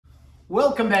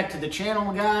Welcome back to the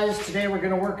channel, guys. Today we're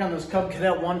going to work on this Cub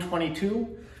Cadet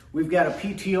 122. We've got a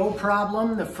PTO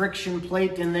problem. The friction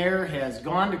plate in there has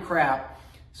gone to crap,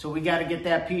 so we got to get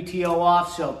that PTO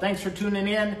off. So thanks for tuning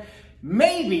in.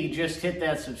 Maybe just hit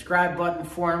that subscribe button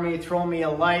for me, throw me a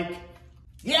like.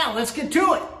 Yeah, let's get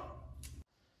to it.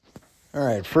 All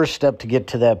right, first step to get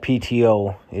to that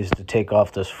PTO is to take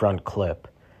off this front clip.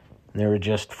 There are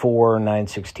just 4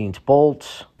 9/16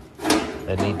 bolts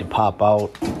that need to pop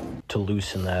out to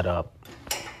loosen that up.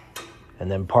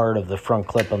 And then part of the front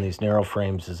clip on these narrow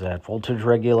frames is that voltage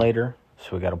regulator, so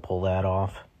we got to pull that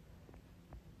off.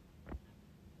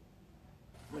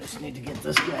 We just need to get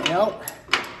this guy out.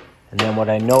 And then what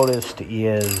I noticed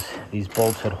is these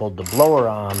bolts that hold the blower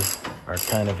on are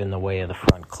kind of in the way of the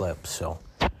front clip, so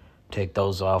take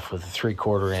those off with a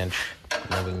 3/4 inch,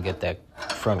 and then we can get that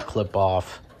front clip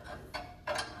off.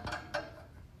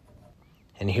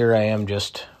 And here I am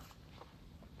just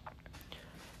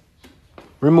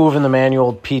removing the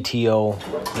manual PTO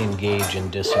engage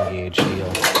and disengage deal.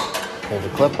 Pull the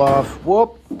clip off.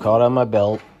 Whoop, caught on my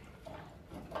belt.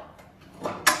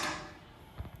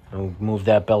 And move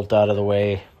that belt out of the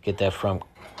way, get that front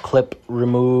clip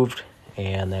removed,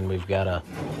 and then we've got a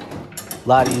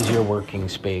lot easier working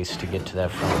space to get to that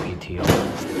front PTO.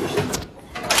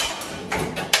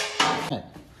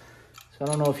 So I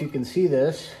don't know if you can see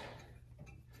this,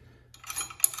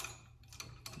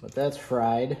 but that's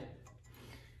fried.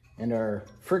 And our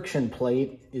friction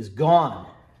plate is gone.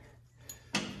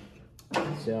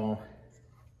 So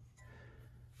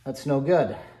that's no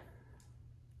good.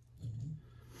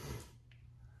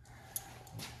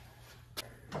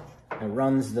 It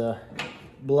runs the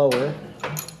blower.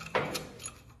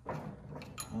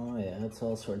 Oh yeah, that's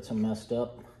all sorts of messed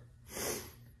up.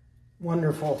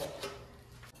 Wonderful.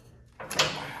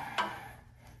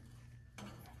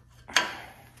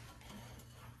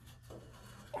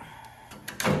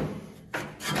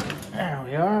 There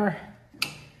we are.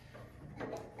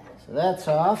 So that's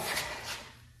off.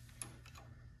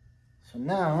 So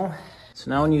now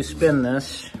when you spin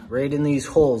this, right in these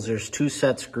holes, there's 2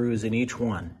 set screws in each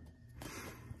one.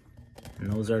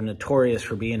 And those are notorious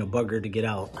for being a bugger to get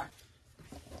out.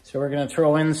 So we're gonna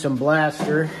throw in some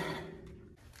blaster.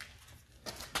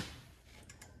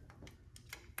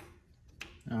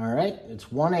 All right,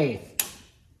 it's 1/8.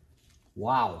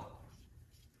 Wow.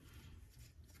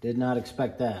 Did not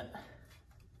expect that.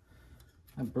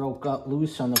 I broke up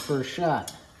loose on the first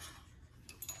shot.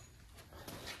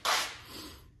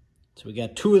 So we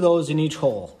got 2 of those in each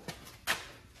hole.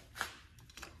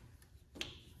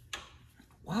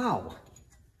 Wow.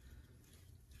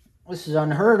 This is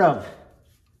unheard of.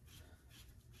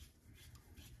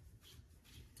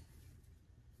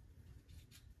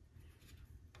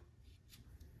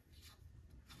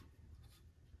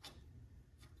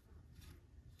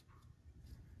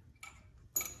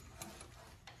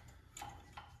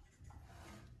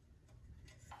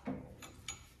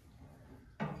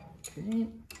 Okay.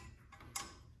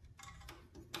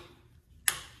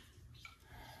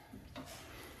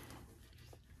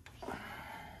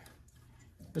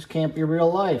 This can't be real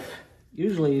life.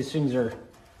 Usually these things are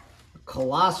a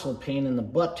colossal pain in the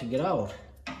butt to get out.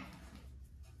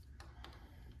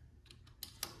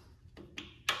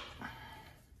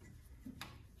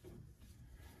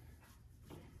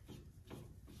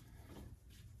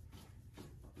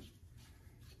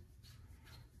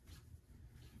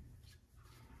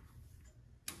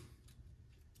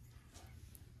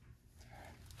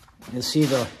 You see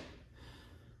the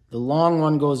long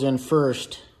one goes in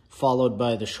first, followed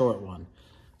by the short one.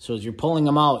 So as you're pulling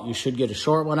them out, you should get a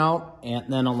short one out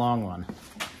and then a long one.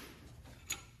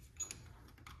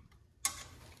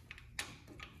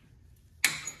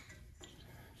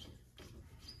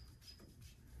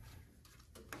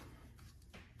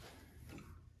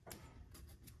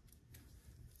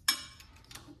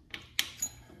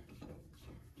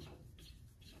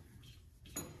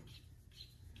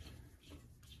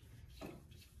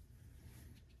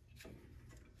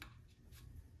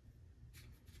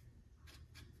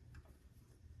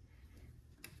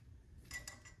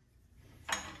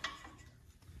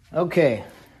 Okay,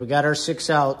 we got our 6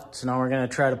 out, so now we're gonna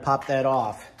try to pop that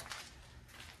off.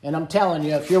 And I'm telling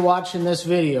you, if you're watching this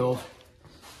video,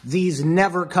 these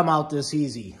never come out this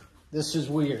easy. This is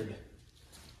weird.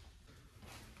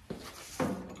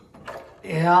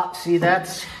 Yeah, see,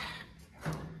 that's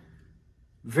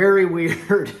very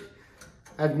weird.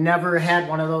 I've never had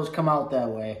one of those come out that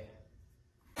way.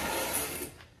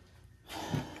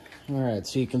 All right,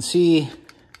 so you can see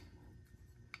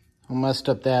how messed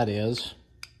up that is.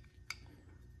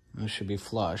 This should be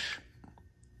flush.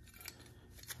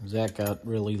 That got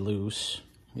really loose.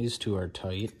 These two are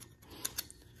tight.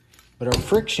 But our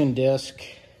friction disc,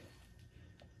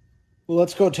 well,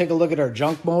 let's go take a look at our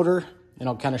junk motor, and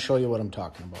I'll kind of show you what I'm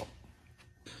talking about.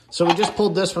 So we just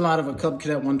pulled this one out of a Cub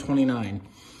Cadet 129,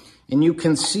 and you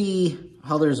can see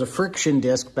how there's a friction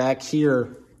disc back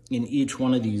here in each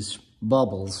one of these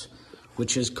bubbles,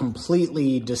 which is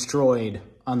completely destroyed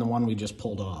on the one we just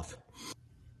pulled off.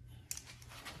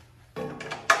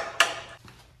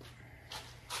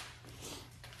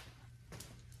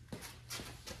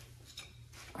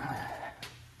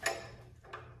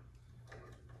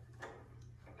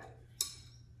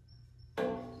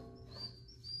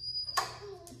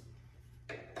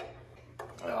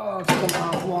 Oh, come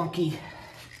on, wonky.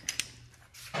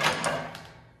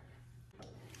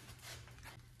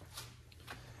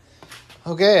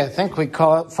 Okay, I think we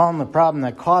found the problem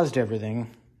that caused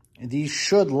everything. These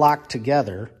should lock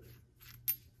together,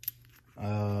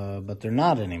 but they're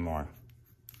not anymore.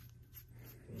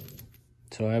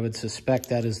 So I would suspect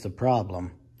that is the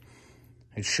problem.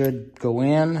 It should go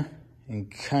in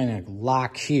and kind of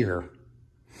lock here,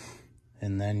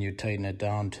 and then you tighten it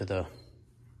down to the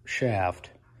shaft,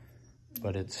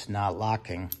 but it's not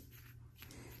locking.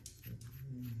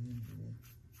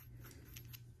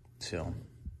 So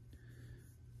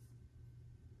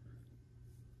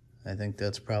I think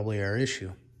that's probably our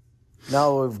issue.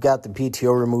 Now we've got the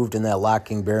PTO removed and that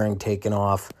locking bearing taken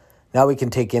off. Now we can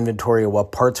take inventory of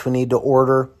what parts we need to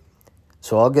order.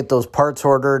 So I'll get those parts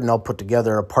ordered and I'll put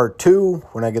together a part 2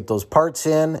 when I get those parts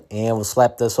in, and we'll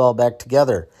slap this all back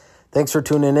together. Thanks for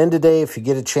tuning in today. If you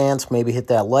get a chance, maybe hit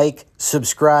that like,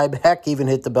 subscribe, heck, even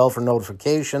hit the bell for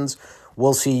notifications.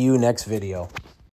 We'll see you next video.